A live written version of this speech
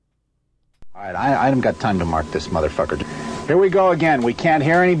All right, I haven't got time to mark this motherfucker. Here we go again. We can't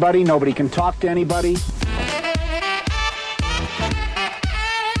hear anybody. Nobody can talk to anybody.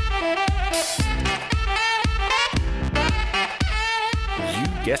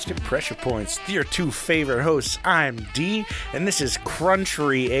 Guessed it, Pressure Points, your two favorite hosts. I'm D, and this is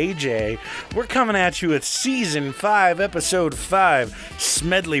Crunchy AJ. We're coming at you with Season 5, Episode 5,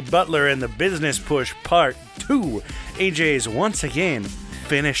 Smedley Butler and the Business Push Part 2. AJ's once again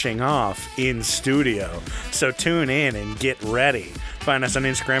finishing off in studio, so tune in and get ready. Find us on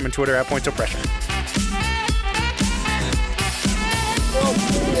Instagram and Twitter at PointsOfPressure.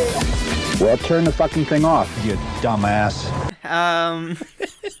 Well, turn the fucking thing off, you dumbass.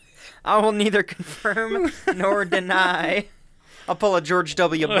 I will neither confirm nor deny. I'll pull a George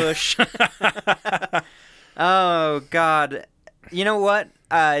W. Bush. Oh, God. You know what?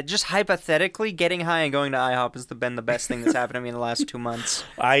 Just hypothetically, getting high and going to IHOP has been the best thing that's happened to me in the last 2 months.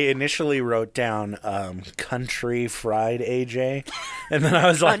 I initially wrote down country fried AJ, and then I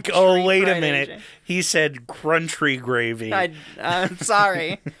was like, oh, wait a minute. AJ. He said crunchy gravy. I'm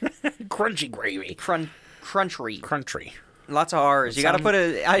sorry. Crunchy gravy. Crunchy. Lots of R's. You got to put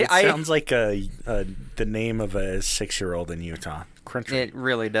a... It sounds like the name of a 6-year-old in Utah. Crunchy. It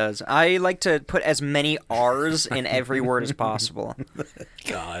really does. I like to put as many R's in every word as possible.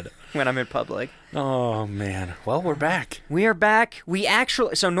 God. When I'm in public. Oh, man. Well, we're back. We are back.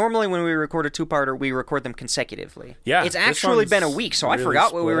 So normally when we record a two-parter, we record them consecutively. Yeah. It's actually been a week, so really I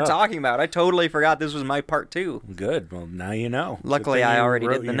forgot what we were talking about. I totally forgot this was my part 2. Good. Well, now you know. Luckily, I already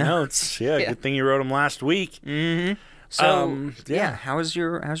did the notes. Yeah, good thing you wrote them last week. Mm-hmm. So, yeah, how's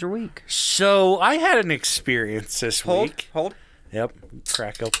your week? So, I had an experience this week. Hold. Yep.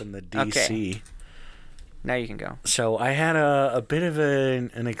 Crack open the DC. Okay. Now you can go. So, I had a bit of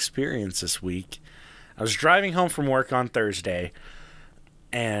an experience this week. I was driving home from work on Thursday,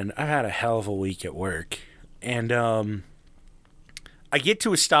 and I've had a hell of a week at work. And I get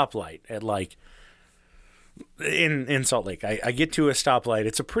to a stoplight at, like, in Salt Lake. I get to a stoplight.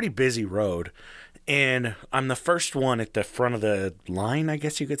 It's a pretty busy road. And I'm the first one at the front of the line, I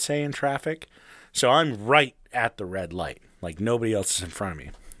guess you could say, in traffic. So I'm right at the red light. Like, nobody else is in front of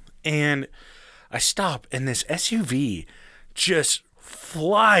me. And I stop, and this SUV just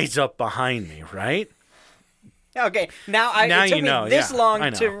flies up behind me, right? Okay, now it took me this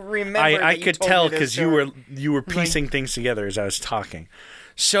long to remember. I could tell because you were piecing things together as I was talking.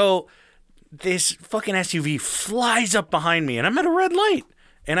 So this fucking SUV flies up behind me, and I'm at a red light.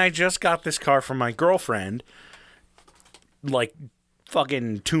 And I just got this car from my girlfriend, like,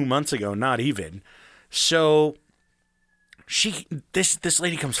 fucking 2 months ago, not even. So, this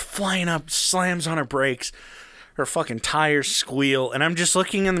lady comes flying up, slams on her brakes, her fucking tires squeal, and I'm just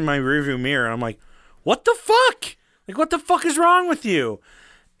looking in my rearview mirror, and I'm like, what the fuck? Like, what the fuck is wrong with you?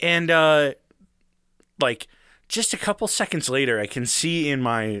 And, like, just a couple seconds later, I can see in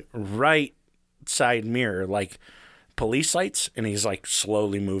my right side mirror, like, police lights, and he's like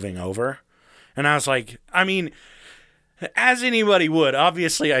slowly moving over. And I was like, I mean, as anybody would,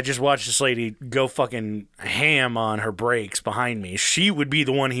 obviously I just watched this lady go fucking ham on her brakes behind me. She would be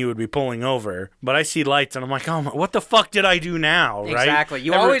the one he would be pulling over, but I see lights and I'm like, oh my, what the fuck did I do now? Right? Exactly.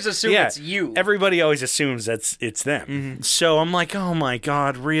 You always assume it's you. Everybody always assumes it's them. Mm-hmm. So I'm like, oh my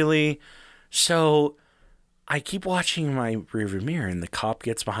God, really? So I keep watching my rearview mirror, and the cop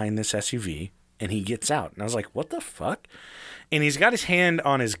gets behind this SUV and he gets out. And I was like, what the fuck? And he's got his hand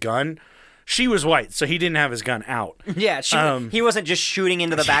on his gun. She was white, so he didn't have his gun out. Yeah, he wasn't just shooting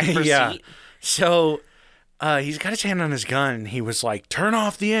into the back of her seat. So he's got his hand on his gun, and he was like, turn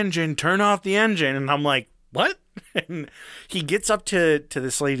off the engine. And I'm like, what? And he gets up to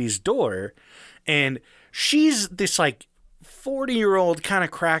this lady's door, and she's this, like, 40-year-old kind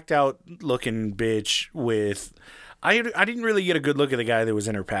of cracked out looking bitch with... I didn't really get a good look at the guy that was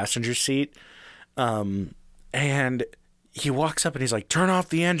in her passenger seat. And he walks up and he's like, turn off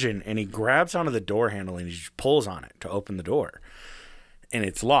the engine. And he grabs onto the door handle and he just pulls on it to open the door. And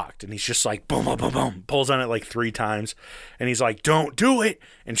it's locked. And he's just like, boom, boom, boom, boom. Pulls on it like 3 times. And he's like, don't do it.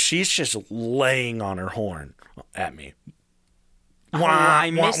 And she's just laying on her horn at me. Oh,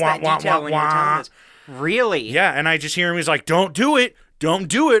 I missed that detail when you were telling this. Really? Yeah. And I just hear him. He's like, don't do it. Don't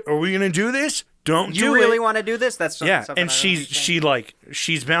do it. Are we going to do this? Don't do it. You really want to do this? That's something and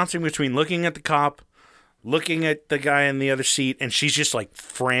she's bouncing between looking at the cop, looking at the guy in the other seat, and she's just like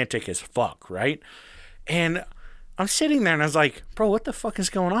frantic as fuck, right? And I'm sitting there and I was like, bro, what the fuck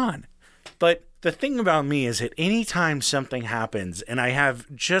is going on? But the thing about me is that anytime something happens and I have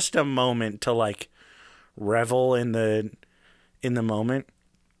just a moment to like revel in the moment,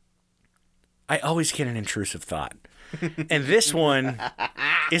 I always get an intrusive thought. And this one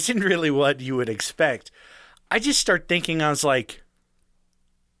isn't really what you would expect. I just start thinking, I was like,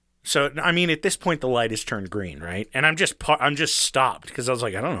 so, I mean, at this point, the light has turned green, right? And I'm just stopped because I was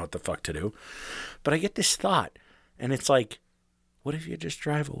like, I don't know what the fuck to do. But I get this thought, and it's like, what if you just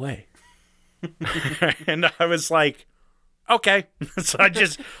drive away? And I was like, okay. So I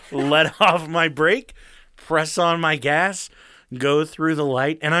just let off my brake, press on my gas, go through the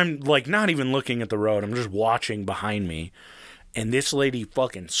light, and I'm like not even looking at the road. I'm just watching behind me. And this lady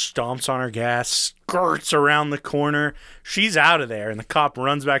fucking stomps on her gas, skirts around the corner. She's out of there, and the cop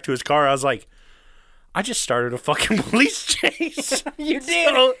runs back to his car. I was like, I just started a fucking police chase. You did.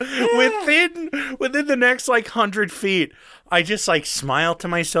 So within the next like 100 feet, I just like smile to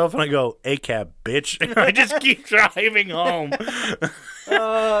myself and I go, "A cab, bitch." And I just keep driving home.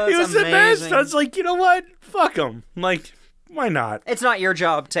 Oh, It that's was the best. amazing. I was like, you know what? Fuck them. Like, why not? It's not your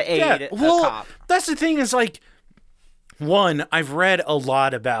job to aid a cop. That's the thing is like, one, I've read a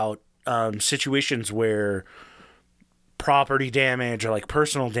lot about situations where property damage or like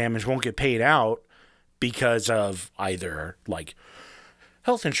personal damage won't get paid out because of either like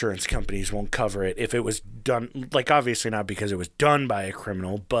health insurance companies won't cover it if it was done, like obviously not because it was done by a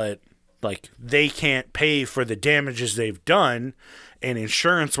criminal, but like they can't pay for the damages they've done and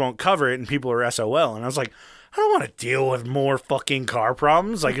insurance won't cover it and people are SOL. And I was like, I don't want to deal with more fucking car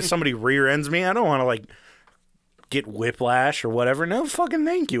problems. Like if somebody rear ends me, I don't want to like get whiplash or whatever. No fucking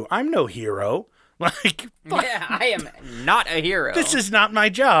thank you. I'm no hero. Like, fuck. Yeah, I am not a hero. This is not my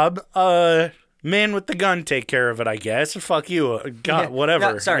job. Man with the gun take care of it, I guess. Fuck you. God, Yeah.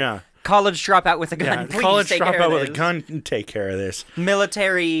 whatever. No, sorry. Yeah. College dropout with a gun. Yeah. Please College take care dropout of with a this. gun take care of this.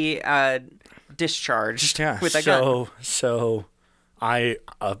 Military discharged Yeah. with a gun. So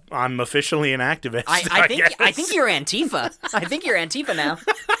I'm officially an activist. I guess. think you're Antifa. I think you're Antifa now.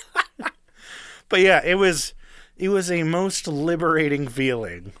 But yeah, it was a most liberating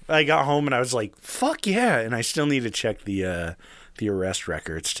feeling. I got home and I was like, fuck yeah. And I still need to check the arrest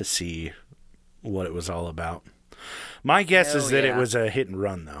records to see what it was all about. My guess is that it was a hit and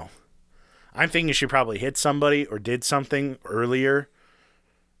run, though. I'm thinking she probably hit somebody or did something earlier.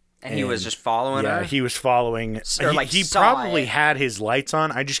 And he was just following her? Yeah, he was following. Or, like, he saw probably it. had his lights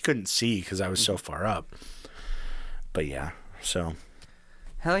on. I just couldn't see because I was so far up. But yeah, so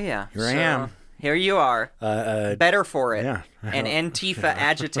Hell yeah. Here I am. Here you are. Better for it. yeah. An Antifa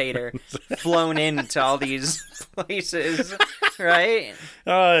agitator flown into all these places, right?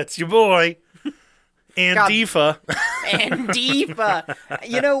 It's your boy, Antifa. Antifa.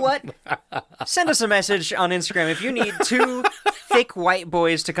 You know what? Send us a message on Instagram if you need two thick white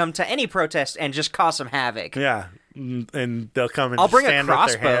boys to come to any protest and just cause some havoc. Yeah, and they'll come and I'll bring a stand with their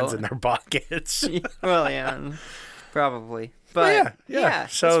crossbow. hands in their pockets. Well, yeah, probably. But yeah.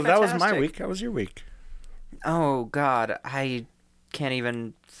 So that's that was my fantastic. week. How was your week? Oh God, I can't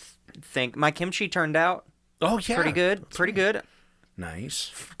even think. My kimchi turned out Oh yeah, pretty good. Pretty good,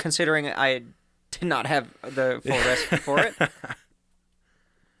 Nice. considering I did not have the full recipe for it.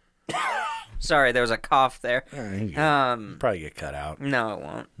 Sorry, there was a cough there. Probably get cut out. No, it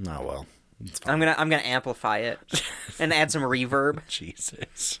won't. Oh well, it's fine. I'm gonna amplify it and add some reverb.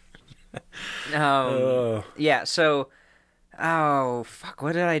 Jesus. Yeah. So, oh fuck,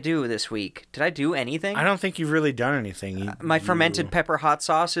 what did I do this week? Did I do anything? I don't think you've really done anything. My fermented pepper hot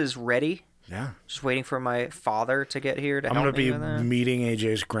sauce is ready. Yeah. Just waiting for my father to get here to I'm help gonna me be with that. meeting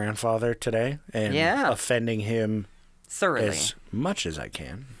AJ's grandfather today and offending him Thoroughly. as much as I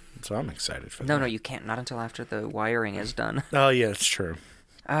can. So I'm excited for that. No, you can't. Not until after the wiring is done. Oh yeah, it's true.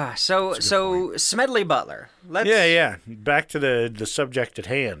 So Smedley Butler. Yeah. Back to the subject at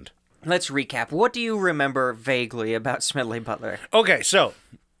hand. Let's recap. What do you remember vaguely about Smedley Butler? Okay, so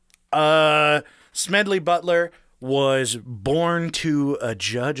Smedley Butler was born to a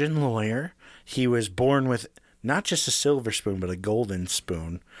judge and lawyer. He was born with not just a silver spoon, but a golden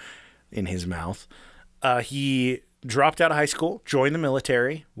spoon in his mouth. He dropped out of high school, joined the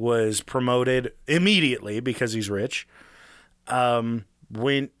military, was promoted immediately because he's rich.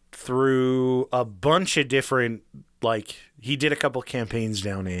 Went through a bunch of different, like, he did a couple campaigns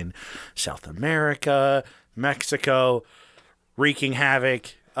down in South America, Mexico, wreaking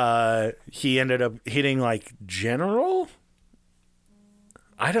havoc. He ended up hitting like general.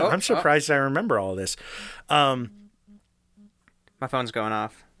 I'm surprised I remember all this. My phone's going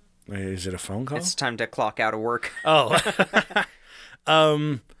off. Is it a phone call? It's time to clock out of work. Oh.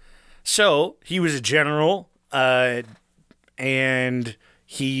 So he was a general, and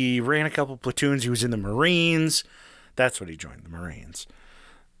he ran a couple platoons. He was in the Marines. That's what he joined, the Marines.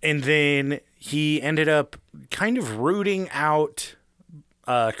 And then he ended up kind of rooting out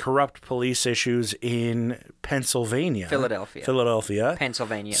corrupt police issues in Pennsylvania. Philadelphia.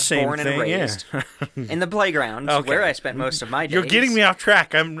 Pennsylvania. Same Born and thing, raised. In the playground, Okay. where I spent most of my days. You're getting me off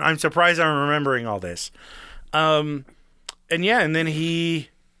track. I'm surprised I'm remembering all this. And then he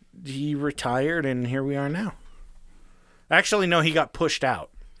retired, and here we are now. Actually, no, he got pushed out,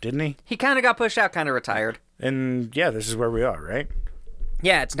 didn't he? He kind of got pushed out, kind of retired. And yeah, this is where we are, right?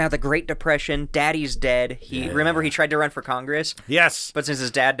 Yeah, it's now the Great Depression. Daddy's dead. Remember he tried to run for Congress, Yes. but since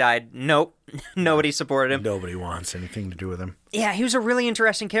his dad died, nope, nobody supported him. Nobody wants anything to do with him. Yeah, he was a really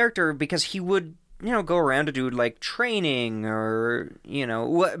interesting character because he would, go around to do like training or,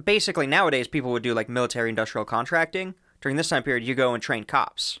 basically nowadays people would do like military industrial contracting. During this time period, you go and train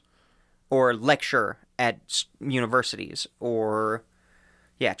cops or lecture at universities or,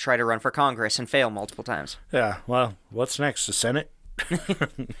 try to run for Congress and fail multiple times. Yeah, well, what's next? The Senate?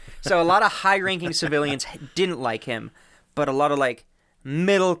 So a lot of high-ranking civilians didn't like him, but a lot of like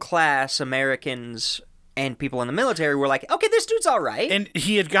middle-class Americans and people in the military were like, okay, this dude's all right. And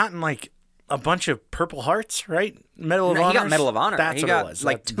he had gotten like a bunch of Purple Hearts, right? Medal of Honor. He got Medal of Honor. That's he what got it was.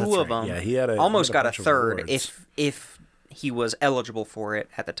 like That's two of right. them. Yeah, he had almost got a bunch of third. awards. If he was eligible for it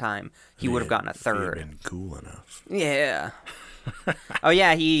at the time, he would have gotten a If he had third. been cool enough. Yeah. Oh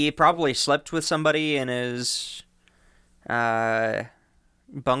yeah, he probably slept with somebody in his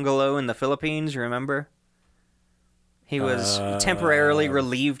bungalow in the Philippines, remember? He was temporarily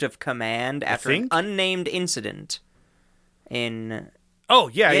relieved of command after an unnamed incident in... Oh,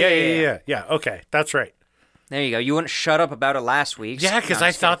 yeah. Okay, that's right. There you go. You wouldn't shut up about it last week. Yeah, because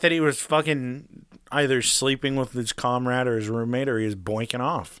I thought that he was fucking either sleeping with his comrade or his roommate or he was boinking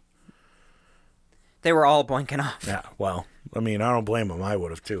off. They were all boinking off. Yeah, well, I mean, I don't blame him. I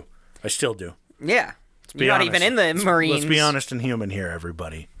would have too. I still do. Yeah. Be You're not honest. even in the Marines. Let's be honest and human here,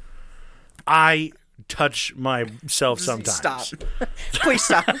 everybody. I touch myself sometimes. Stop. Please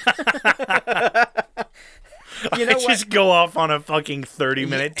stop. You know I just go off on a fucking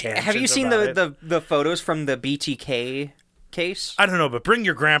 30-minute tangent. Have you seen about it. the photos from the BTK case? I don't know, but bring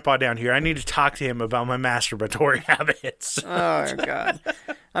your grandpa down here. I need to talk to him about my masturbatory habits. Oh, God.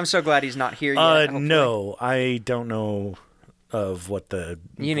 I'm so glad he's not here yet. Hopefully. No, I don't know of what the...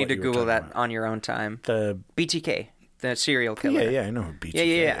 You need to were Google talking that about. on your own time. The BTK, the serial killer. Yeah, I know who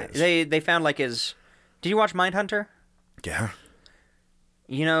BTK Yeah. is. They found like his... Did you watch Mindhunter? Yeah.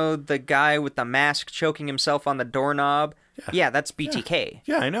 You know, the guy with the mask choking himself on the doorknob? Yeah, that's BTK.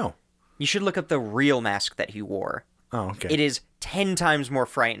 Yeah, I know. You should look up the real mask that he wore. Oh, okay. It is 10 times more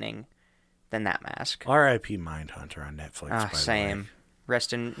frightening than that mask. R.I.P. Mindhunter on Netflix, by Same. the way.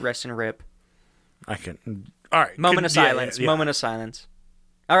 Rest in rip. I can... All right. Moment of silence. Yeah. Moment of silence.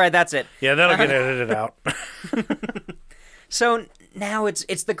 All right, that's it. Yeah, that'll get edited out. So now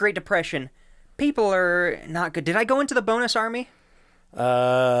it's the Great Depression. People are not good. Did I go into the bonus army?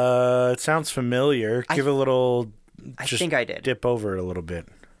 It sounds familiar. Give a little... I think I did. Dip over it a little bit.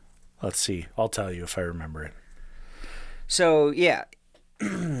 Let's see. I'll tell you if I remember it. So, yeah.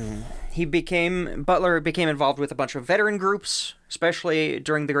 Butler became involved with a bunch of veteran groups, especially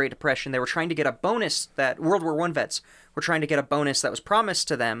during the Great Depression. They were trying to get a bonus that World War I vets were trying to get a bonus that was promised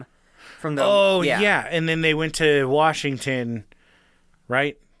to them from the... Oh, yeah. And then they went to Washington,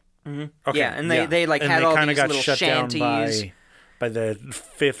 right? Mm-hmm. Okay. Yeah, and they like and had they all kinda these got little shut shanties. down by the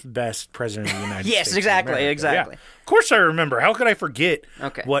fifth best president of the United States. Yes, of exactly. America. Yeah. Of course I remember. How could I forget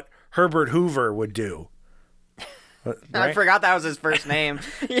what Herbert Hoover would do? I Right? forgot that was his first name.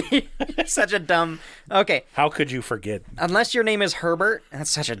 Such a dumb... Okay. How could you forget? Unless your name is Herbert, that's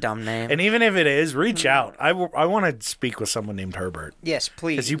such a dumb name. And even if it is, reach out. I want to speak with someone named Herbert. Yes,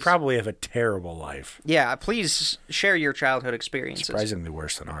 please. Because you probably have a terrible life. Yeah, please share your childhood experiences. Surprisingly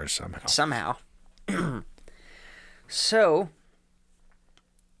worse than ours somehow. So,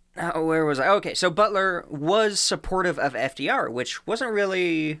 where was I? Okay, so Butler was supportive of FDR, which wasn't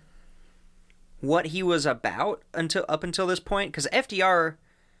really what he was about up until this point, because FDR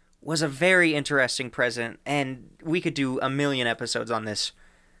was a very interesting president, and we could do a million episodes on this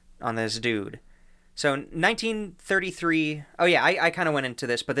dude. So 1933. Oh yeah, I kind of went into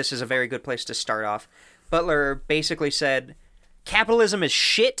this, but this is a very good place to start off. Butler basically said, capitalism is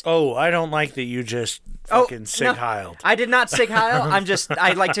shit. Oh, I don't like that you just fucking sig-heiled. I did not sig-heil.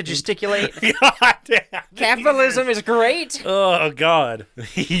 I like to gesticulate. God damn. Capitalism is great. Oh, God.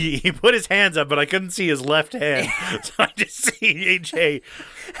 He put his hands up, but I couldn't see his left hand. So I just see AJ.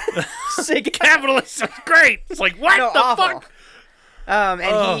 Capitalism is great. It's like, what the awful.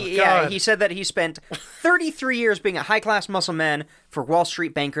 fuck? He said that he spent 33 years being a high-class muscle man for Wall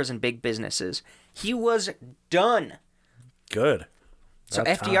Street bankers and big businesses. He was done. Good. So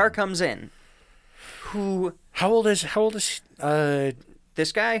FDR comes in. How old is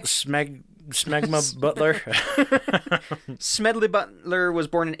this guy, Smegma Butler. Smedley Butler, was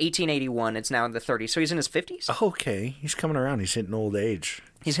born in 1881. It's now in the 30s, so he's in his 50s. Okay, he's coming around. He's hitting old age.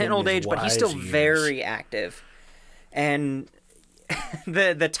 He's hitting old age, but he's still very active. And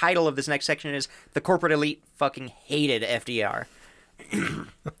the title of this next section is "The Corporate Elite Fucking Hated FDR."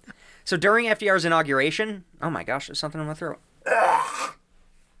 So during FDR's inauguration, oh my gosh, there's something in my throat.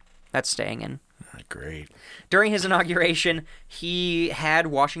 That's staying in. Great. During his inauguration, he had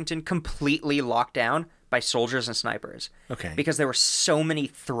Washington completely locked down by soldiers and snipers. Okay. Because there were so many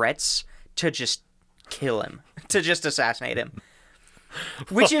threats to just kill him, to just assassinate him.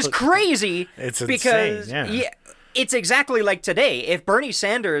 Which is crazy. It's because, insane, yeah. It's exactly like today. If Bernie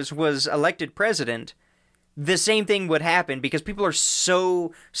Sanders was elected president, the same thing would happen because people are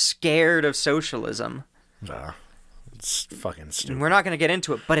so scared of socialism. It's fucking stupid. We're not going to get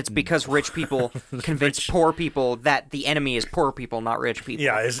into it, but it's because rich people convince poor people that the enemy is poor people, not rich people.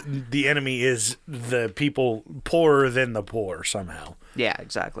 Yeah, the enemy is the people poorer than the poor somehow. Yeah,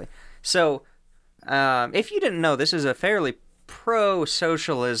 exactly. So, if you didn't know, this is a fairly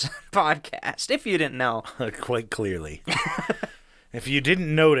pro-socialism podcast. If you didn't know. Quite clearly. If you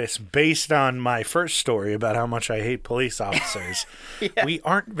didn't notice, based on my first story about how much I hate police officers, we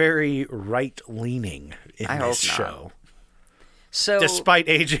aren't very right-leaning in this show. So, despite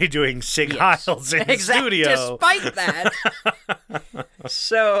AJ doing Sig Heils in the studio. Despite that.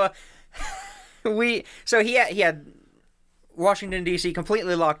 So he had Washington, D.C.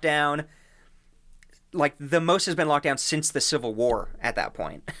 completely locked down. Like, the most has been locked down since the Civil War at that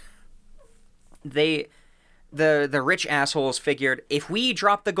point. The rich assholes figured if we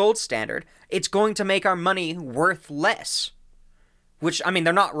drop the gold standard, it's going to make our money worth less. Which, I mean,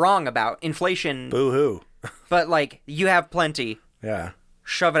 they're not wrong about inflation. Boo-hoo. But, like, you have plenty. Yeah.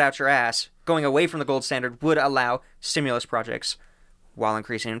 Shove it out your ass. Going away from the gold standard would allow stimulus projects while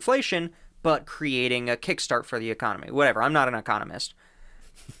increasing inflation, but creating a kickstart for the economy. Whatever. I'm not an economist.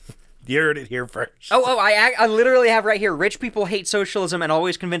 You heard it here first. I literally have right here, rich people hate socialism and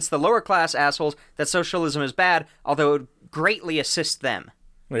always convince the lower class assholes that socialism is bad, although it would greatly assist them.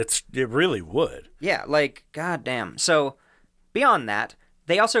 It really would. Yeah, like, goddamn. So, beyond that,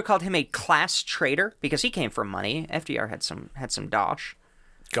 they also called him a class traitor because he came from money. FDR had some dosh.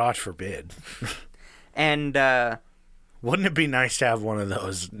 God forbid. And, wouldn't it be nice to have one of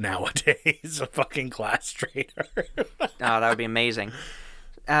those nowadays? A fucking class traitor. Oh, that would be amazing.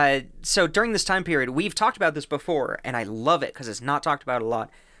 So during this time period, we've talked about this before, and I love it because it's not talked about a lot.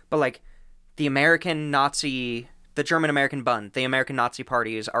 But, like, the German-American Bund, the American Nazi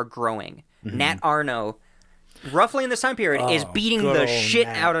parties are growing. Mm-hmm. Nat Arno, roughly in this time period, is beating the shit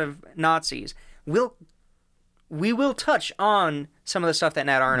out of Nazis. We will touch on some of the stuff that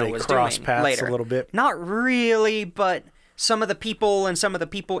Nat Arno was doing later. A little bit. Not really, but some of the people,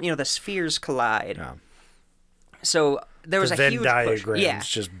 the spheres collide. Yeah. So there was a huge push. Yeah,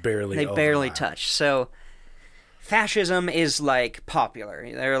 just barely. They barely touch. So fascism is like popular.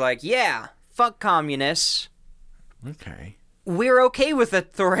 They're like, yeah, fuck communists. Okay. We're okay with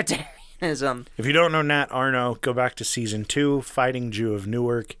authoritarianism. If you don't know Nat Arno, go back to season 2, Fighting Jew of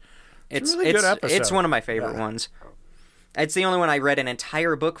Newark. It's a really good episode. It's one of my favorite ones. It's the only one I read an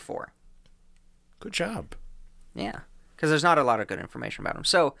entire book for. Good job. Yeah, because there's not a lot of good information about him.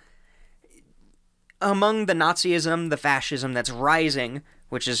 So, among the Nazism, the fascism that's rising,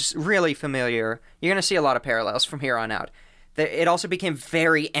 which is really familiar, you're going to see a lot of parallels from here on out. It also became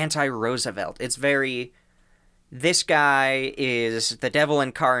very anti-Roosevelt. It's very, this guy is the devil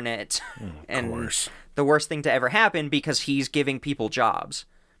incarnate, and the worst thing to ever happen because he's giving people jobs.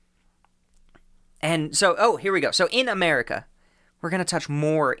 And so, here we go. So in America, we're going to touch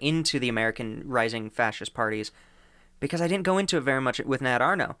more into the American rising fascist parties because I didn't go into it very much with Nat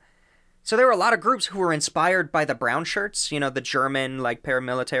Arno. So there were a lot of groups who were inspired by the brown shirts, the German, like,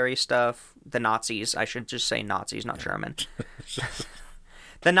 paramilitary stuff. The Nazis. I should just say Nazis, not German.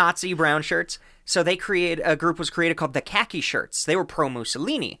 The Nazi brown shirts. So a group was created called the Khaki Shirts. They were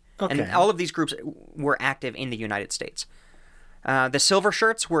pro-Mussolini. Okay. And all of these groups were active in the United States. The Silver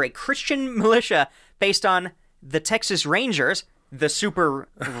Shirts were a Christian militia based on the Texas Rangers, the super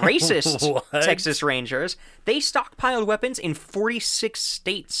racist Texas Rangers. They stockpiled weapons in 46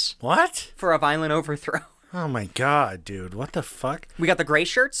 states. What? For a violent overthrow. Oh my god, dude. What the fuck? We got the Gray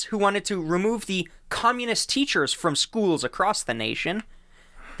Shirts, who wanted to remove the communist teachers from schools across the nation.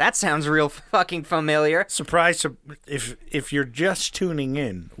 That sounds real fucking familiar. Surprise, if you're just tuning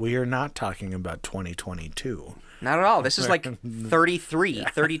in, we are not talking about 2022. Not at all. This is like 33,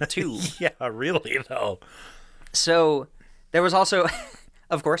 32. Yeah, really, though. So, there was also,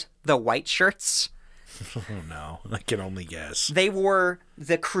 of course, the White Shirts. Oh no, I can only guess. They wore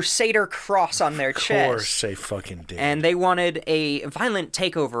the Crusader cross on their Of chest. course they fucking did. And they wanted a violent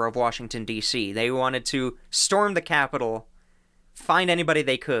takeover of Washington, D.C. They wanted to storm the Capitol, find anybody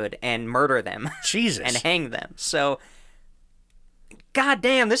they could, and murder them. Jesus. And hang them. So,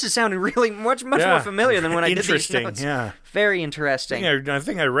 goddamn, this is sounding really much more familiar than when I did these Interesting, notes. yeah. Very interesting. I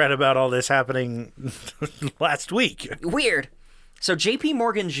think I read about all this happening last week. Weird. So J.P.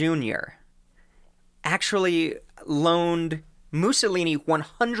 Morgan Jr. actually loaned Mussolini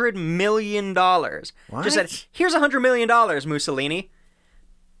 $100 million. What? Just said, here's $100 million, Mussolini.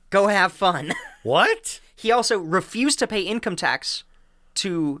 Go have fun. What? He also refused to pay income tax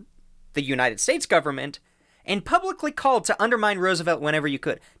to the United States government and publicly called to undermine Roosevelt whenever you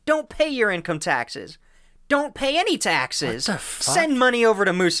could. Don't pay your income taxes. Don't pay any taxes. What the fuck? Send money over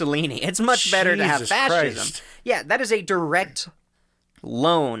to Mussolini. It's much better to have Jesus fascism. Christ. Yeah, that is a direct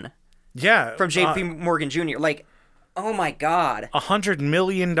loan Yeah. from J.P. Morgan Jr. Like, oh my God. $100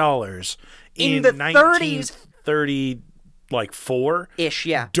 million In in the 30s. 1934 Ish,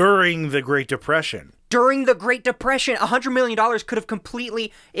 yeah. during the Great Depression. During the Great Depression, $100 million could have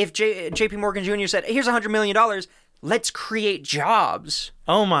completely, if J.P. Morgan Jr. said, here's $100 million, let's create jobs.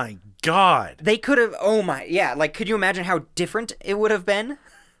 Oh my God. They could have, like, could you imagine how different it would have been?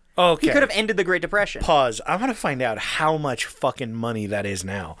 Okay. He could have ended the Great Depression. Pause. I want to find out how much fucking money that is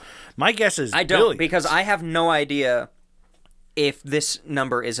now. My guess is I don't, billions. because I have no idea if this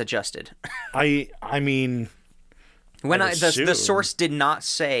number is adjusted. I mean, When I'd the assume. source did not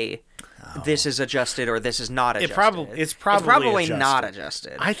say this is adjusted or this is not adjusted. it's probably not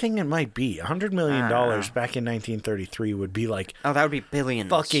adjusted. adjusted. I think it might be $100 million back in 1933 would be like Oh, that would be billions.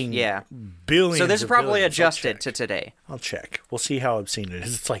 fucking yeah. billions. So this is of probably billions. I'll adjusted check. to today. I'll check. We'll see how obscene it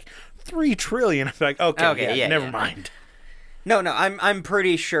is. It's like $3 trillion. I'm like, okay, yeah, never yeah. mind. No, I'm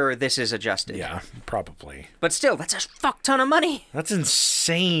pretty sure this is adjusted. Yeah, probably. But still, that's a fuck ton of money. That's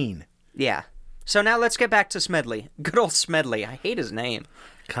insane. Yeah. So now let's get back to Smedley. Good old Smedley. I hate his name.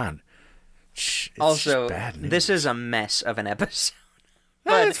 God. It's Also, just bad news. this is a mess of an episode.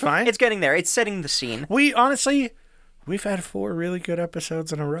 No, it's fine. It's getting there. It's setting the scene. We've had 4 really good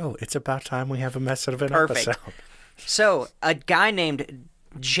episodes in a row. It's about time we have a mess of an Perfect. episode. So, a guy named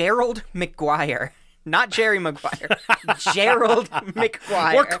Gerald McGuire, not Jerry Maguire, Gerald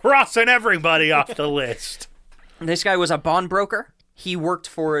McGuire. We're crossing everybody off the list. This guy was a bond broker. He worked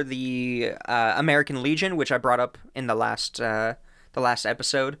for the American Legion, which I brought up in the last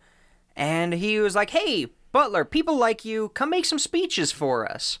episode. And he was like, hey, Butler, people like you, come make some speeches for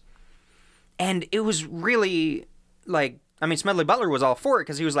us. And it was really, like, I mean, Smedley Butler was all for it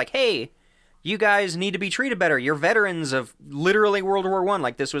because he was like, hey, you guys need to be treated better. You're veterans of literally World War I.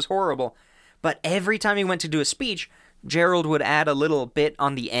 Like, this was horrible. But every time he went to do a speech, Gerald would add a little bit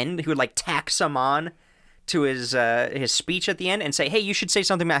on the end. He would, like, tack some on to his speech at the end and say, hey, you should say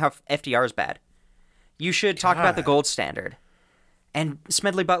something about how FDR is bad. You should talk about the gold standard. And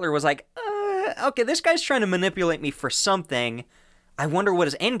Smedley Butler was like, okay, this guy's trying to manipulate me for something. I wonder what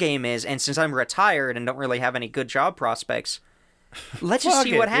his end game is, and since I'm retired and don't really have any good job prospects, let's just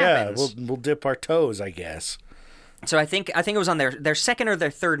see what happens. Yeah, we'll dip our toes, I guess. So I think it was on their second or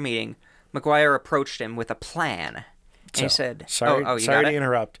their third meeting, McGuire approached him with a plan. And he said, sorry you to got it?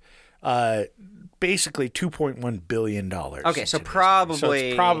 interrupt. Basically $2.1 billion. Okay, so to this. probably, So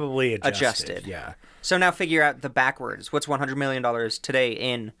it's probably adjusted. Yeah. So now figure out the backwards. What's $100 million today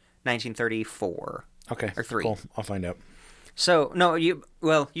in 1934? Okay. Or 3. Cool. I'll find out. So, no, you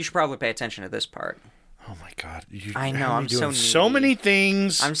should probably pay attention to this part. Oh my God. I know, how are I'm you doing so so needy. many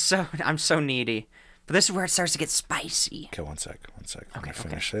things. I'm so needy. But this is where it starts to get spicy. Okay, one sec. I'm gonna Okay,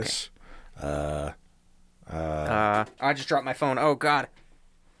 finish okay. this. I just dropped my phone. Oh, God.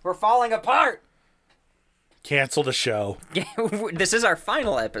 We're falling apart. Cancel the show. Yeah, this is our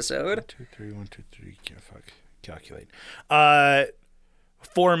final episode. 2, 3, 1, 2, 3. Calculate.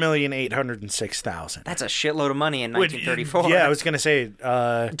 4,806,000. That's a shitload of money in 1934. Yeah, I was gonna say.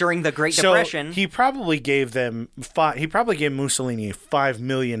 During the Great So Depression. he probably gave them. He probably gave Mussolini $5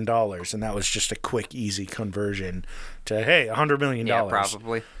 million, and that was just a quick, easy conversion to $100 million. Yeah,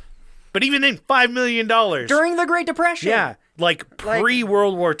 probably. But even then, $5 million During the Great Depression. Yeah, like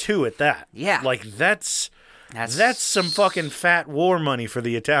pre-World War II at that. Yeah. like that's some fucking fat war money for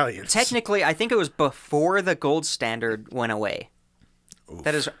the Italians. Technically, I think it was before the gold standard went away. Oof.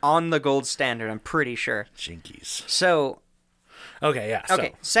 That is on the gold standard, I'm pretty sure. Jinkies. So, okay, yeah.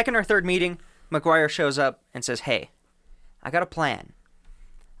 okay, second or third meeting, McGuire shows up and says, hey, I got a plan.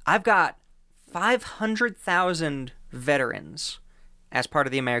 I've got 500,000 veterans as part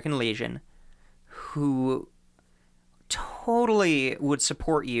of the American Legion who totally would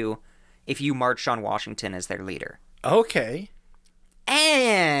support you if you marched on Washington as their leader. Okay.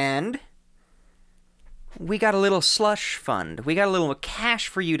 And we got a little slush fund. We got a little cash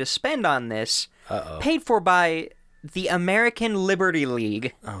for you to spend on this, paid for by the American Liberty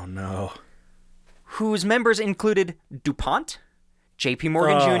League, Oh, no. whose members included DuPont, J.P.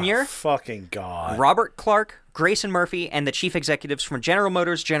 Morgan Jr., Fucking God. Robert Clark, Grayson Murphy, and the chief executives from General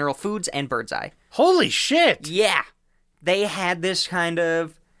Motors, General Foods, and Birdseye. Holy shit. Yeah. They had this kind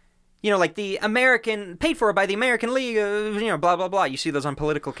of, like the American, paid for by the American League, blah, blah, blah. You see those on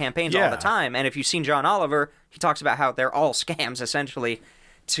political campaigns all Yeah. the time. And if you've seen John Oliver, he talks about how they're all scams, essentially,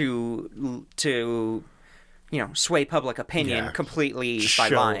 to sway public opinion Yeah. completely by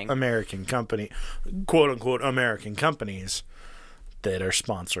Show lying. American company, quote unquote American companies that are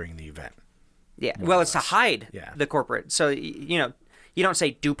sponsoring the event. Yeah. Well, it's to hide Yeah. the corporate. So, you don't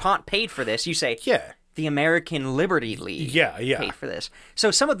say DuPont paid for this. You say Yeah. the American Liberty League Yeah. paid for this. So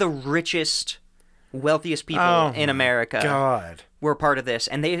some of the richest, wealthiest people in America God. were part of this,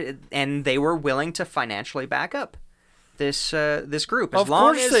 and they were willing to financially back up this group. Of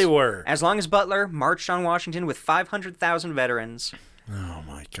course they were. As long as Butler marched on Washington with 500,000 veterans. Oh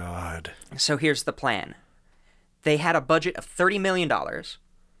my God. So here's the plan. They had a budget of $30 million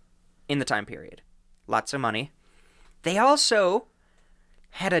in the time period. Lots of money. They also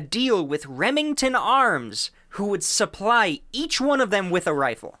had a deal with Remington Arms, who would supply each one of them with a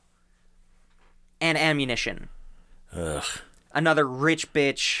rifle and ammunition. Ugh. Another rich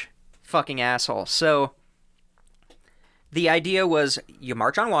bitch fucking asshole. So the idea was you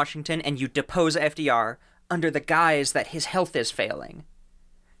march on Washington and you depose FDR under the guise that his health is failing.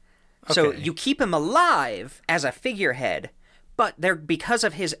 So Okay. you keep him alive as a figurehead, but because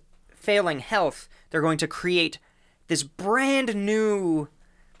of his failing health, they're going to create this brand new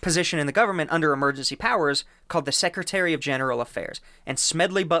position in the government under emergency powers called the Secretary of General Affairs. And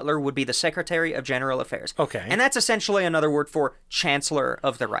Smedley Butler would be the Secretary of General Affairs. Okay. And that's essentially another word for Chancellor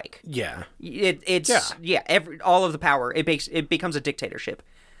of the Reich. Yeah. All of the power, it becomes a dictatorship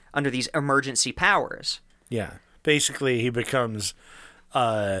under these emergency powers. Yeah. Basically, he becomes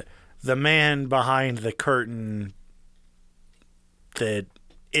the man behind the curtain that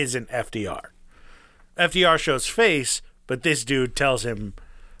isn't FDR. FDR shows face, but this dude tells him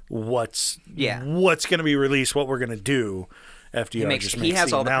what's going to be released, what we're going to do. FDR He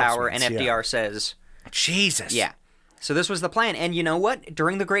has all the power, and announcements, FDR says, Jesus. yeah. So this was the plan. And you know what?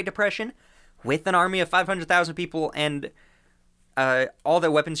 During the Great Depression, with an army of 500,000 people and all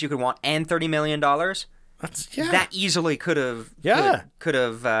the weapons you could want and $30 million, that easily could have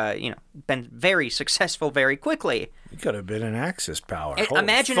been very successful very quickly. He could have been an Axis power.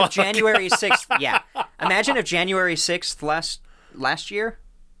 Imagine if January 6th, imagine if January 6th last year,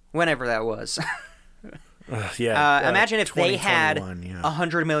 whenever that was. Imagine if they had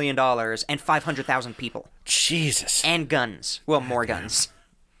 $100 million and 500,000 people. Jesus. And guns. Well, more guns.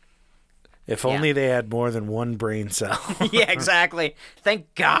 If only they had more than one brain cell. Yeah, exactly.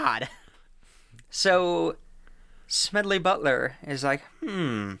 Thank God. So, Smedley Butler is like,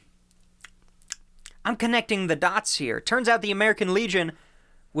 I'm connecting the dots here. Turns out the American Legion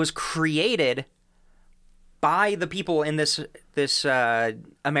was created by the people in this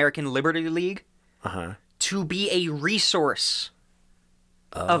American Liberty League to be a resource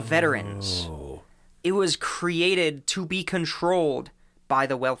of veterans. It was created to be controlled by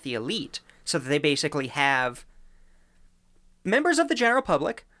the wealthy elite, so that they basically have members of the general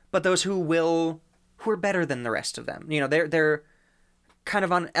public, but those who are better than the rest of them. They're kind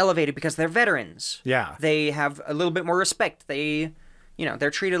of elevated because they're veterans. Yeah. They have a little bit more respect. They're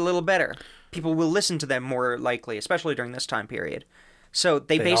treated a little better. People will listen to them more likely, especially during this time period. So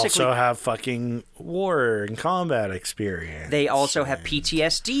they basically also have fucking war and combat experience. They also have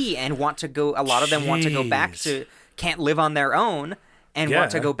PTSD and want to go. A lot of them want to go back to, can't live on their own, and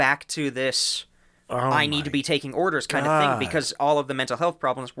want to go back to this. I need to be taking orders kind of thing, because all of the mental health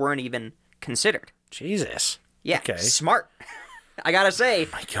problems weren't even considered. Jesus. Yeah. Okay. Smart. I gotta say,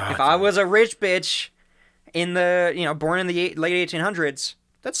 My God, if I was a rich bitch in the born in the late 1800s,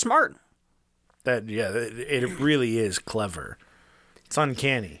 that's smart. It really is clever. It's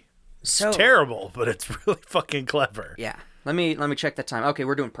uncanny. It's So terrible, but it's really fucking clever. yeah. Let me check the time. Okay,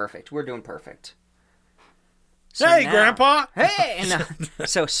 we're doing perfect. So Hey, now- Grandpa! Hey!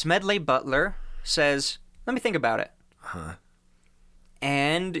 So Smedley Butler says, let me think about it.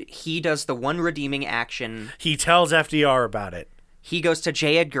 And he does the one redeeming action. He tells FDR about it. He goes to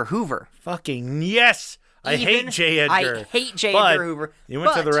J. Edgar Hoover. Fucking yes! I hate J. Edgar. I hate J. But Edgar Hoover. You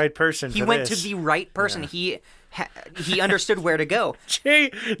went to the but right person He for went this. to the right person. Yeah. He understood where to go.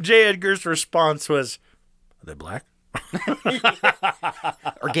 J. Edgar's response was, are they black?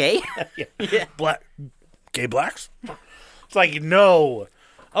 Or gay? Black, gay blacks? It's like, no.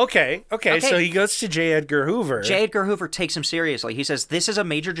 Okay, so he goes to J. Edgar Hoover. J. Edgar Hoover takes him seriously. He says, this is a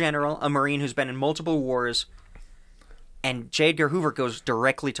major general, a Marine who's been in multiple wars. And J. Edgar Hoover goes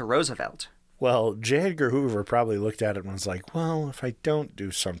directly to Roosevelt. Well, J. Edgar Hoover probably looked at it and was like, well, if I don't do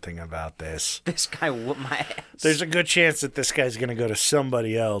something about this, This guy whooped my ass. there's a good chance that this guy's going to go to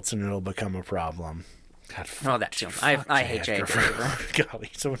somebody else and it'll become a problem. God, Oh, that too. I hate J. Edgar Hoover. God,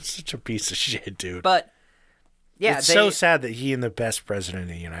 he's such a piece of shit, dude. But, yeah. It's so sad that he and the best president of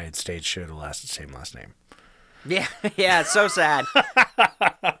the United States share the same last name. Yeah, yeah, it's so sad.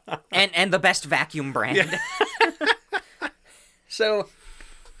 and the best vacuum brand. Yeah. So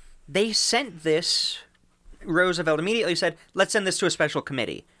they sent this. Roosevelt immediately said, let's send this to a special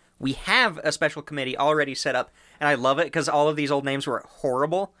committee. We have a special committee already set up, and I love it because all of these old names were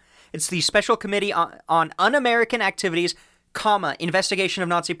horrible. It's the Special Committee on Un-American Activities, comma, investigation of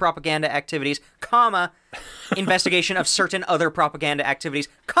Nazi propaganda activities, comma, investigation of certain other propaganda activities,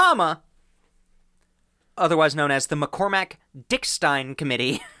 comma, otherwise known as the McCormack-Dickstein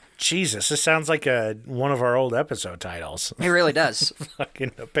Committee. Jesus, this sounds like one of our old episode titles. It really does.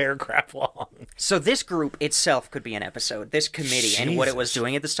 Fucking a paragraph long. So this group itself could be an episode, this committee, and what it was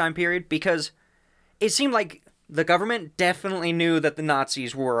doing at this time period, because it seemed like the government definitely knew that the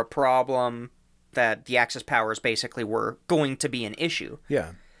Nazis were a problem, that the Axis powers basically were going to be an issue.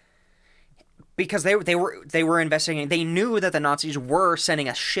 Yeah. Because they were investigating. They knew that the Nazis were sending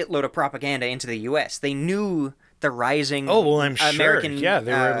a shitload of propaganda into the U.S. They knew the rising I'm sure. American Yeah,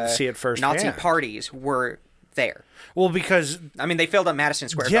 they were able to see it firsthand. Nazi parties were there. Well, because... I mean, they filled up Madison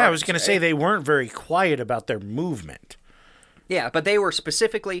Square Garden. Yeah, I was going to say they weren't very quiet about their movement. Yeah, but they were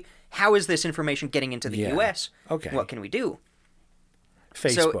specifically, how is this information getting into the U.S.? Okay. What can we do?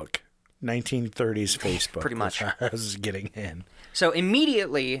 Facebook. 1930s Facebook. Pretty much. I was getting in. So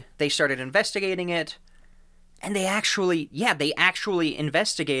immediately they started investigating it, and they actually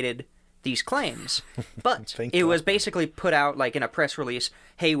investigated these claims. But it was basically put out like in a press release,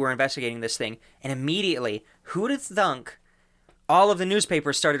 hey, we're investigating this thing. And immediately, who'd have thunk, all of the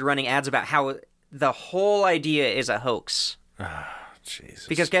newspapers started running ads about how the whole idea is a hoax. Jesus.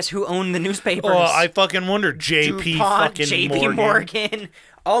 Because guess who owned the newspapers? Oh, I fucking wonder. J.P. DuPont, fucking J.P. Morgan.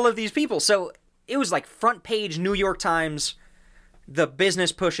 All of these people. So it was like front page New York Times, the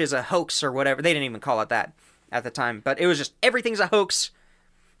business push is a hoax or whatever. They didn't even call it that at the time. But it was just, everything's a hoax.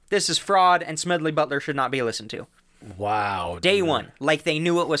 This is fraud, and Smedley Butler should not be listened to. Wow. Day one, like they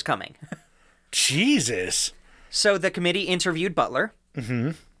knew it was coming. Jesus. So the committee interviewed Butler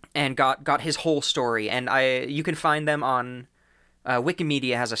and got his whole story. And you can find them on...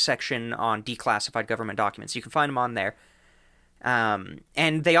 Wikimedia has a section on declassified government documents. You can find them on there.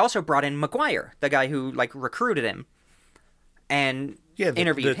 And they also brought in McGuire, the guy who like recruited him, and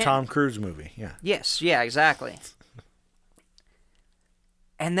interviewed him. The Tom Cruise movie. Yeah. Yes. Yeah. Exactly.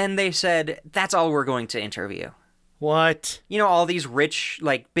 And then they said, "That's all we're going to interview." What? You know, all these rich,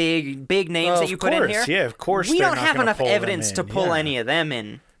 like big names that you put in here. Yeah, of course. We don't have enough evidence to pull any of them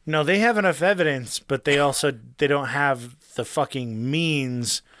in. No, they have enough evidence, but they don't have the fucking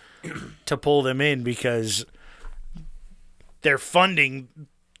means to pull them in because they're funding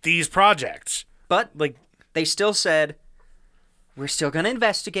these projects. But like they still said, we're still going to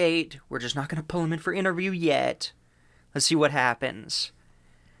investigate. We're just not going to pull them in for interview yet. Let's see what happens.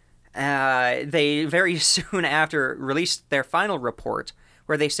 They very soon after released their final report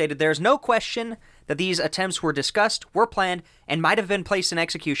where they stated there's no question that these attempts were discussed, were planned, and might have been placed in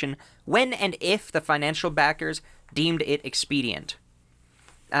execution when and if the financial backers deemed it expedient.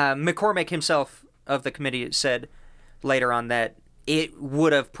 McCormack himself of the committee said later on that it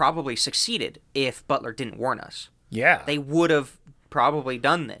would have probably succeeded if Butler didn't warn us. Yeah. They would have probably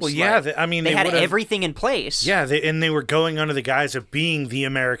done this. Well, yeah, like, they had everything in place. Yeah, and they were going under the guise of being the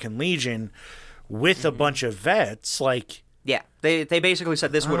American Legion with a bunch of vets, like... Yeah, they basically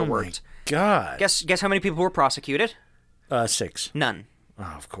said this would have worked. God. Guess how many people were prosecuted? 6. None. Oh,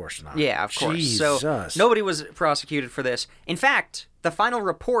 of course not. Yeah, of course. Jesus. So nobody was prosecuted for this. In fact, the final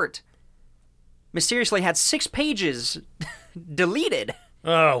report mysteriously had 6 pages deleted.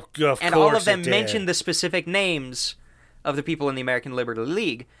 Oh, of course. And all of them mentioned the specific names of the people in the American Liberty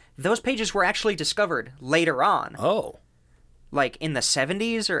League. Those pages were actually discovered later on. Oh. Like in the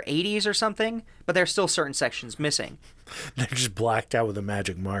 70s or 80s or something, but there's still certain sections missing. They're just blacked out with a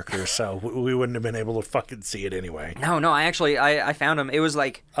magic marker, so we wouldn't have been able to fucking see it anyway. No, I found them. It was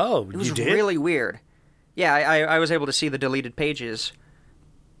like... Oh, it was you did? really weird. Yeah, I was able to see the deleted pages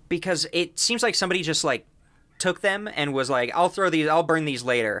because it seems like somebody just like took them and was like, I'll burn these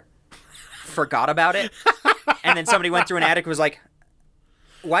later. Forgot about it. And then somebody went through an attic and was like,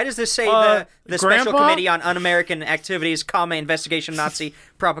 why does this say the Special Grandpa? Committee on Un-American Activities, investigation of Nazi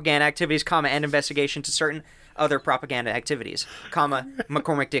propaganda activities, and investigation to certain other propaganda activities,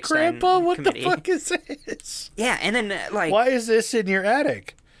 McCormick Dickstein Grandpa, what Committee. the fuck is this? Yeah, and then like Why is this in your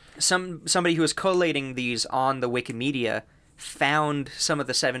attic? somebody who was collating these on the Wikimedia found some of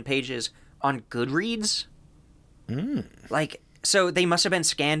the 7 pages on Goodreads. Like, so they must have been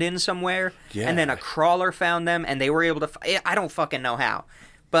scanned in somewhere, and then a crawler found them, and they were able to. I don't fucking know how,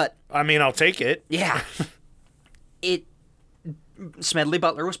 but I mean, I'll take it. yeah, Smedley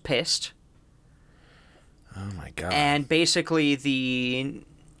Butler was pissed. Oh my god. And basically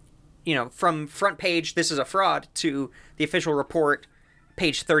from front page, this is a fraud, to the official report,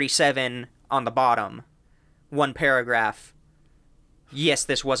 page 37 on the bottom, 1 paragraph, yes,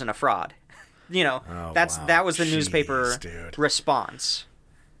 this wasn't a fraud. That was the newspaper dude. response.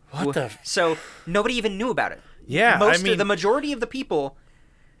 What the? So nobody even knew about it. Yeah, The majority of the people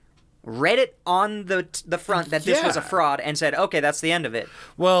read it on the front that this was a fraud and said, okay, that's the end of it.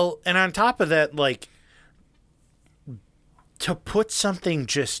 Well, and on top of that, like, to put something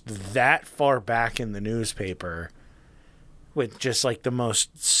just that far back in the newspaper with just like the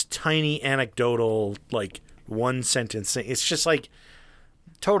most tiny anecdotal, like 1 sentence thing, it's just like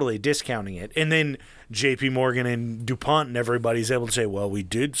totally discounting it. And then JP Morgan and DuPont and everybody's able to say, well, we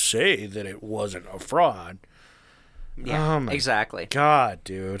did say that it wasn't a fraud. Yeah, Oh my exactly. God,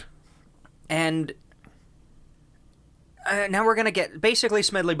 dude. And now we're going to get... Basically,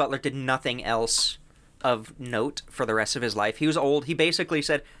 Smedley Butler did nothing else of note for the rest of his life. He was old. He basically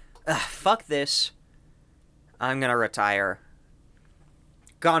said, fuck this. I'm going to retire.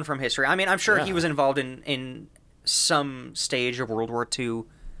 Gone from history. I mean, I'm sure he was involved in some stage of World War II,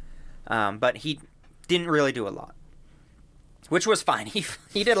 but he didn't really do a lot. Which was fine. He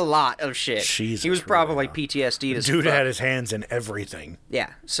did a lot of shit. Jesus, he was probably really, PTSD'd as Dude fuck. had his hands in everything. Yeah.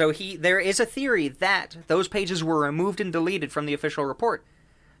 So there is a theory that those pages were removed and deleted from the official report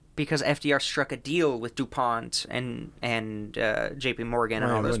because FDR struck a deal with DuPont and JP Morgan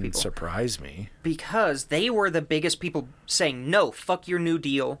and all those people. Surprise me. Because they were the biggest people saying, no, fuck your New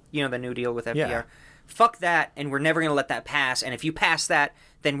Deal. You know, the New Deal with FDR. Yeah. Fuck that, and we're never going to let that pass. And if you pass that,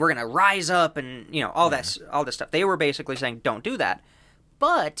 then we're going to rise up and, all this stuff. They were basically saying, don't do that.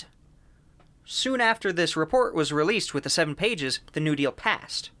 But soon after this report was released with the 7 pages, the New Deal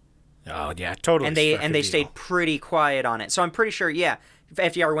passed. Oh, yeah, totally. And they stayed pretty quiet on it. So I'm pretty sure, if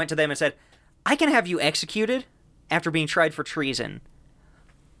FDR went to them and said, I can have you executed after being tried for treason.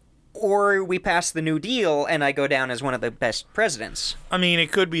 Or we pass the New Deal and I go down as one of the best presidents. I mean,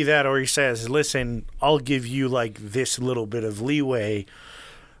 it could be that, or he says, listen, I'll give you like this little bit of leeway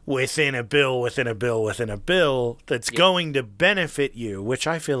within a bill that's going to benefit you, which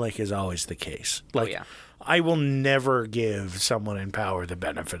I feel like is always the case. Like, I will never give someone in power the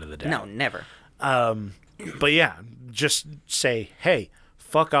benefit of the doubt. No, never. But yeah, just say, hey,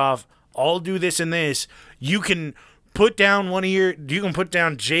 fuck off. I'll do this and this. You can put down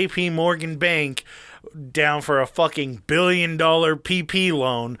JP Morgan Bank down for a fucking $1 billion PP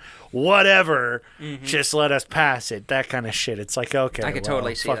loan, whatever. Mm-hmm. Just let us pass it. That kind of shit. It's like, okay, I could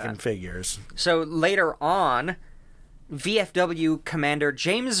totally see fucking that. figures. So later on, VFW Commander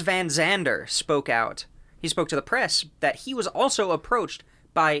James Van Zander spoke out. He spoke to the press that he was also approached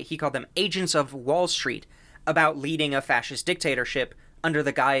by, he called them agents of Wall Street, about leading a fascist dictatorship under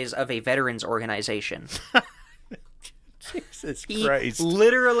the guise of a veterans organization. Jesus Christ.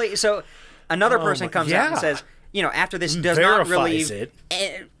 Literally, so another person comes out and says, after this does verifies not really... it.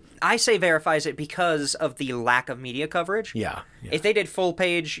 I say verifies it because of the lack of media coverage. Yeah. If they did full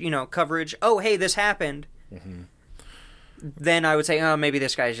page, coverage, oh, hey, this happened, then I would say, oh, maybe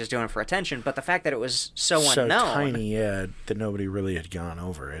this guy's just doing it for attention. But the fact that it was so unknown... So tiny, that nobody really had gone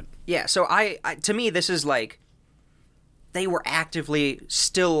over it. Yeah, so I to me, this is like... They were actively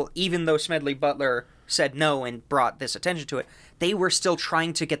still, even though Smedley Butler said no and brought this attention to it, they were still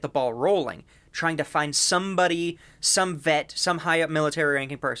trying to get the ball rolling, trying to find somebody, some vet, some high-up military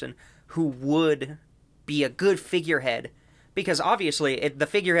ranking person who would be a good figurehead. Because obviously, the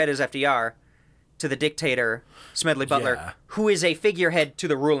figurehead is FDR to the dictator, Smedley Butler, who is a figurehead to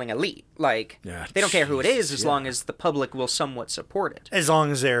the ruling elite. Like, they don't care who it is as long as the public will somewhat support it. As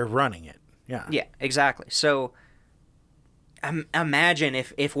long as they're running it. Yeah. Yeah, exactly. So... imagine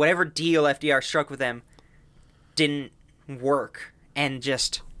if whatever deal FDR struck with them didn't work and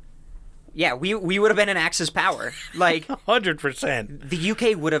just... Yeah, we would have been in Axis power. Like... 100%. The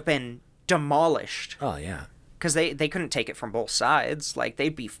UK would have been demolished. Oh, yeah. Because they couldn't take it from both sides. Like,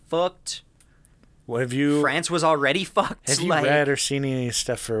 they'd be fucked. What have you... France was already fucked. Have you read or seen any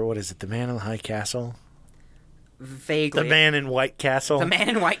stuff for, what is it, The Man in the High Castle? Vaguely. The Man in White Castle. The Man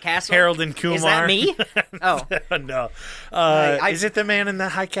in White Castle. Harold and Kumar. Is that me? Oh. No. I- Is it The Man in the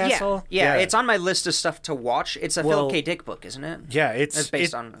High Castle? Yeah, it's on my list of stuff to watch. It's a Well, Philip K. Dick book, isn't it? Yeah, It's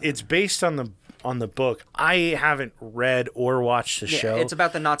based on- It's based on the book. I haven't read or watched the show. It's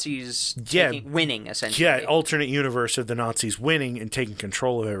about the Nazis winning, essentially. Yeah, alternate universe of the Nazis winning and taking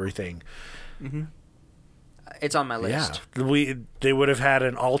control of everything. It's on my list. Yeah, they would have had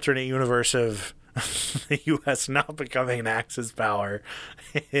an alternate universe of the U.S. not becoming an Axis power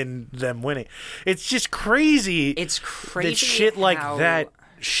and them winning. It's just crazy. It's crazy that shit like how- that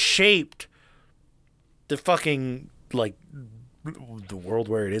shaped the fucking like the world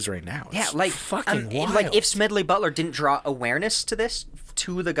where it is right now. It's Yeah, like fucking wild. like if Smedley Butler didn't draw awareness to this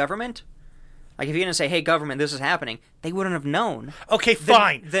to the government, like if you didn't say, "Hey, government, this is happening," they wouldn't have known. Okay,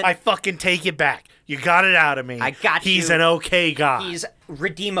 fine. then- I fucking take it back. You got it out of me. I got He's you. an okay guy. He's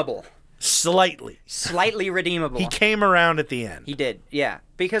redeemable, Slightly. slightly redeemable. He came around at the end. He did, yeah,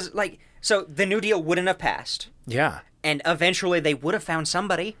 because like so the New Deal wouldn't have passed, Yeah. and eventually they would have found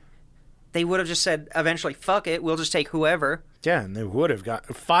somebody. They would have just said, eventually, "Fuck it, we'll just take whoever." Yeah, and they would have got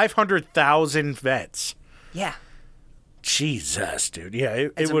 500,000 vets. Yeah, Jesus, dude. Yeah,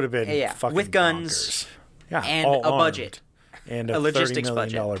 it It's would have been yeah, fucking with guns bonkers. Yeah, and all a armed. budget. And a a logistics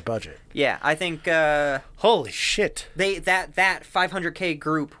 $30 million budget. yeah. I think Holy shit. that 500K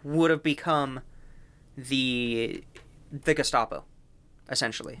group would have become the Gestapo,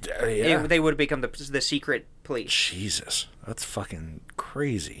 essentially. Yeah. They would have become the secret police. Jesus. That's fucking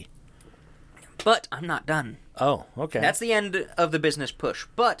crazy. But I'm not done. Oh, okay. That's the end of the business push.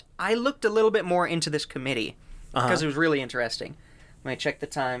 But I looked a little bit more into this committee because it was really interesting. Let me check the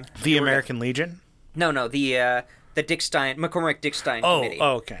time. the American Legion? No, the Dick Stein, McCormick Dick Stein Oh, committee.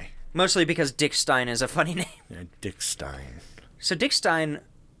 okay. Mostly because Dick Stein is a funny name. Yeah, Dick Stein. So Dick Stein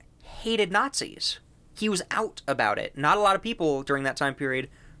hated Nazis. He was out about it. Not a lot of people during that time period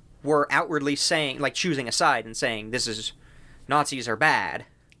were outwardly saying, like, choosing a side and saying, Nazis are bad.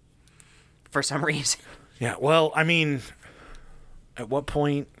 For some reason. Yeah, well, I mean, at what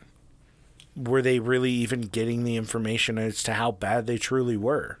point were they really even getting the information as to how bad they truly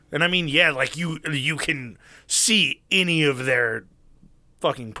were? And I mean, yeah, like you can see any of their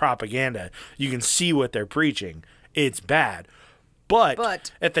fucking propaganda. You can see what they're preaching. It's bad.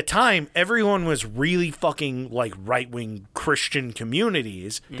 But at the time, everyone was really fucking like right-wing Christian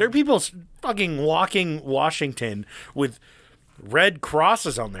communities. There are people fucking walking Washington with red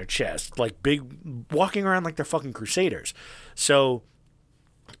crosses on their chest, like walking around like they're fucking crusaders. So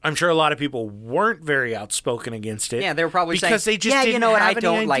I'm sure a lot of people weren't very outspoken against it. Yeah, they were probably because saying, they just "Yeah, didn't you know what? have I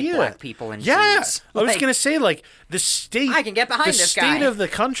don't any like idea." black people and yeah, Jews." I was Like, gonna say like the state. I can get behind the this state guy. of the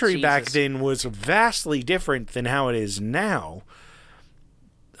country back Jesus. then was vastly different than how it is now.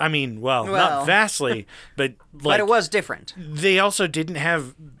 I mean, well, Well. not vastly, but like, but it was different. They also didn't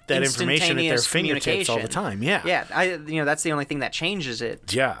have that information at their Instantaneous fingertips all the communication. time. Yeah. Yeah, that's the only thing that changes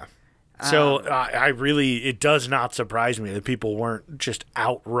it. Yeah. So I really, it does not surprise me that people weren't just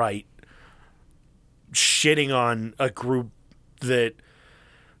outright shitting on a group that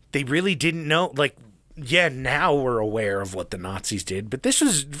they really didn't know. Like, yeah, now we're aware of what the Nazis did, but this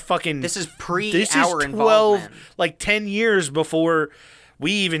is fucking. This is pre this our is 12, involvement. like 10 years before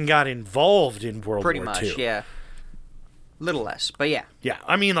we even got involved in World Pretty War much, II. yeah. Little less, but yeah. Yeah,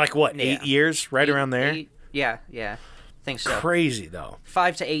 I mean, like what, Yeah. 8 years, right around there? Yeah. Think so. Crazy though.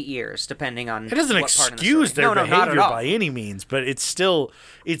 5 to 8 years, depending on. It doesn't what part of the excuse story. their No, not at behavior all. by any means, but it's still,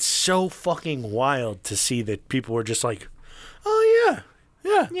 it's so fucking wild to see that people were just like, oh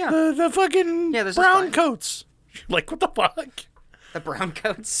yeah, Yeah. the fucking Yeah, this is brown fine. coats. Like, what the fuck? The brown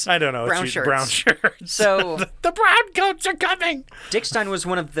coats. I don't know. Brown it's shirts. Brown shirts. So- the brown coats are coming. Dick Stein was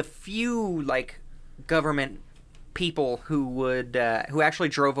one of the few government people who actually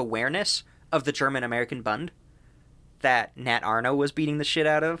drove awareness of the German-American Bund that Nat Arno was beating the shit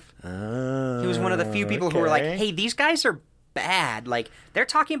out of. He was one of the few people who were like, okay. "Hey, these guys are bad. Like, they're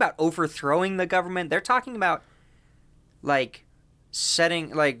talking about overthrowing the government. They're talking about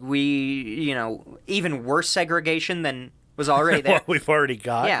setting even worse segregation than was already there." What we've already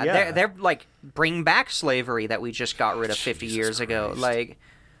got. Yeah, they're like bring back slavery that we just got rid of 50 years ago. Christ. Like,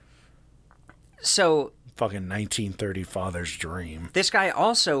 so fucking 1930 father's dream. this guy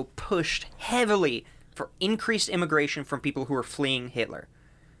also pushed heavily for increased immigration from people who were fleeing Hitler.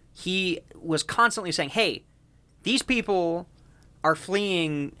 He was constantly saying, "Hey, these people are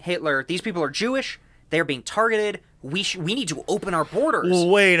fleeing Hitler. These people are Jewish. They're being targeted. We need to open our borders."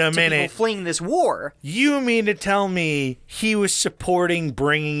 Wait a to minute. people fleeing this war. You mean to tell me he was supporting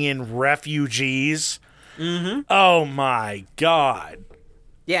bringing in refugees? Mm-hmm. Oh my God.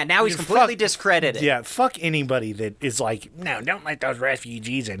 Yeah, now he's You completely fuck- discredited. Yeah, fuck anybody that is like, no, don't let those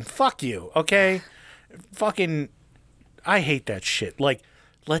refugees in. Fuck you, okay? Fucking, I hate that shit. Like,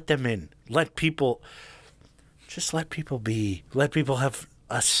 let them in. Let people be. Let people have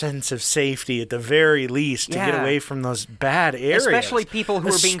a sense of safety at the very least to get Yeah. away from those bad areas. Especially people who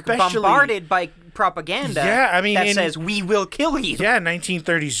are being Especially- bombarded by propaganda Yeah, I mean, that says, we will kill you. Yeah,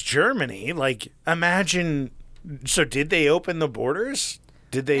 1930s Germany. Like, imagine. So, did they open the borders?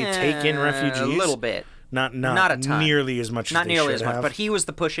 Did they take in refugees? A little bit. Not Not a ton. nearly as much. Not as they nearly should as much, have. but he was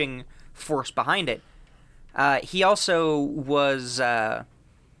the pushing force behind it. He also was.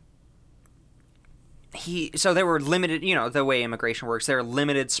 So there were limited, the way immigration works. There are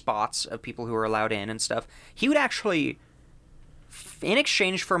limited spots of people who are allowed in and stuff. He would actually, in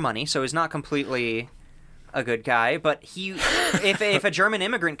exchange for money, so he's not completely a good guy, but he, if a German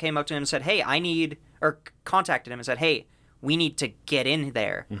immigrant came up to him and said, "Hey, I need," or contacted him and said, "Hey, we need to get in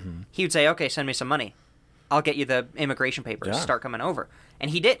there," he would say, "Okay, send me some money. I'll get you the immigration papers. Yeah. Start coming over."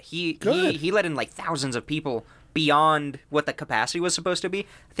 And he did. He let in like thousands of people beyond what the capacity was supposed to be.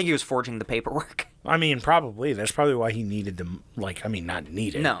 I think he was forging the paperwork. I mean, probably. That's probably why he needed them. Like, I mean, not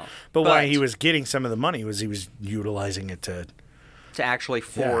needed. No, But why but- he was getting some of the money was he was utilizing it to actually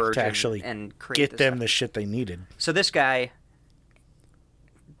forge to actually and create get this them stuff. the shit they needed. So this guy,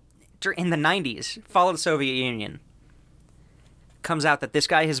 in the 90s, followed the Soviet Union. Comes out that this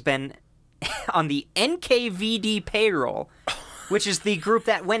guy has been on the NKVD payroll, which is the group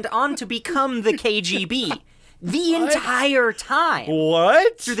that went on to become the KGB. The entire time.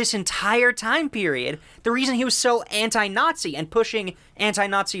 What? Through this entire time period, the reason he was so anti-Nazi and pushing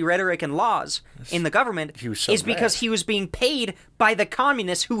anti-Nazi rhetoric and laws in the government He was so is because mad. he was being paid by the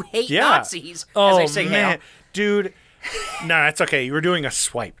communists who hate Yeah. Nazis. Oh, as I say, man. hail. Dude. No, that's okay. You were doing a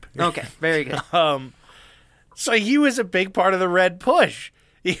swipe. Okay, very good. So he was a big part of the Red Push.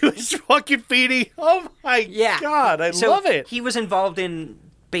 He was fucking feeding. Oh, my Yeah. God. I So love it. He was involved in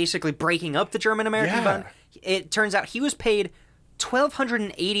basically breaking up the German-American Yeah. bond. It turns out he was paid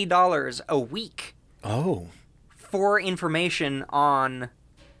 $1,280 a week Oh. for information on,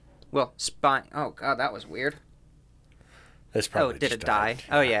 well, spying. Oh, God, that was weird. That's Oh, probably did just it die?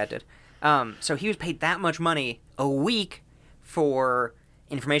 Oh, yeah, it did. So he was paid that much money a week for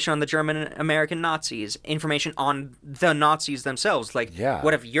information on the German-American Nazis, information on the Nazis themselves. Like, Yeah.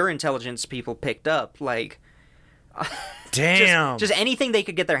 what if your intelligence people picked up? Like, Damn. just anything they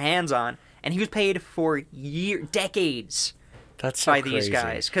could get their hands on. And he was paid for decades That's so by crazy. these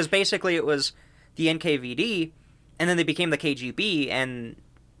guys. Because basically it was the NKVD, and then they became the KGB, and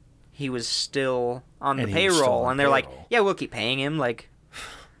he was still on the And he was still payroll. on And they're like, payroll. yeah, we'll keep paying him. Like,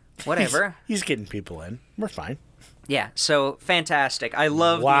 whatever. He's getting people in. We're fine. Yeah, so fantastic. I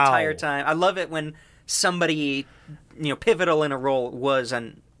love the Wow. entire time. I love it when somebody, pivotal in a role was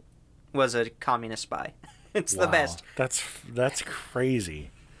a communist spy. It's the Wow. best. That's crazy.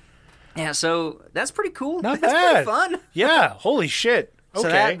 Yeah, so that's pretty cool. Not That's bad. pretty fun. Yeah. Holy shit.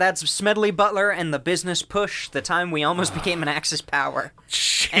 Okay. So that's Smedley Butler and the business push, the time we almost became an Axis power.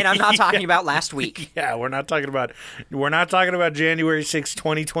 And I'm not talking about last week. Yeah, we're not talking about January 6,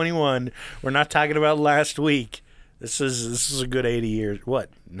 2021. We're not talking about last week. This is a good 80 years. What?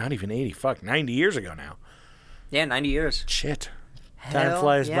 Not even 80. Fuck, 90 years ago now. Yeah, 90 years. Shit. Time Hell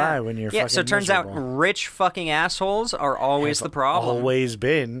flies yeah. by when you're fucking so it turns miserable. out rich fucking assholes are always the problem. Always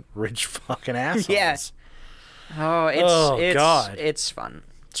been rich fucking assholes. Yeah. Oh, God. It's fun.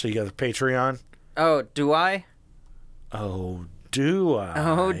 So you got the Patreon? Oh, do I? Oh, do I?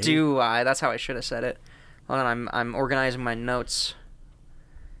 Oh, do I? That's how I should have said it. Hold on, I'm organizing my notes.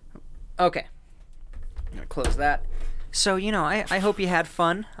 Okay. I'm gonna close that. So, I hope you had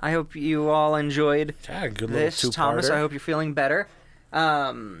fun. I hope you all enjoyed Yeah, good little this, two-parter. Thomas. I hope you're feeling better.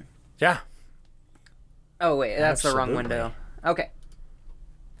 Yeah. Oh, wait, that's the wrong Absolutely. window. Okay.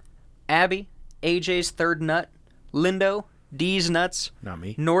 Abby, AJ's Third Nut, Lindo, D's Nuts, Not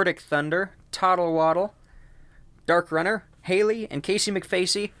me. Nordic Thunder, Toddle Waddle, Dark Runner, Haley, and Casey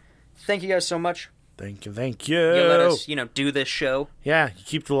McFacey. Thank you guys so much. Thank you. You let us, do this show. Yeah, you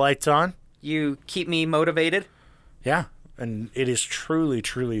keep the lights on. You keep me motivated. Yeah, and it is truly,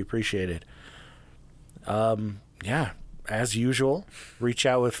 truly appreciated. Yeah, as usual, reach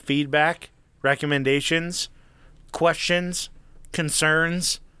out with feedback, recommendations, questions,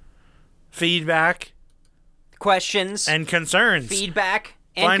 concerns, feedback, Questions, and concerns. feedback,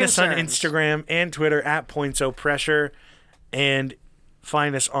 and Find concerns. us on Instagram and Twitter at PointSoPressure, and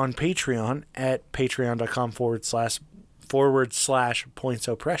find us on Patreon at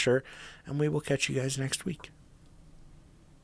patreon.com/pointsopressure, and we will catch you guys next week.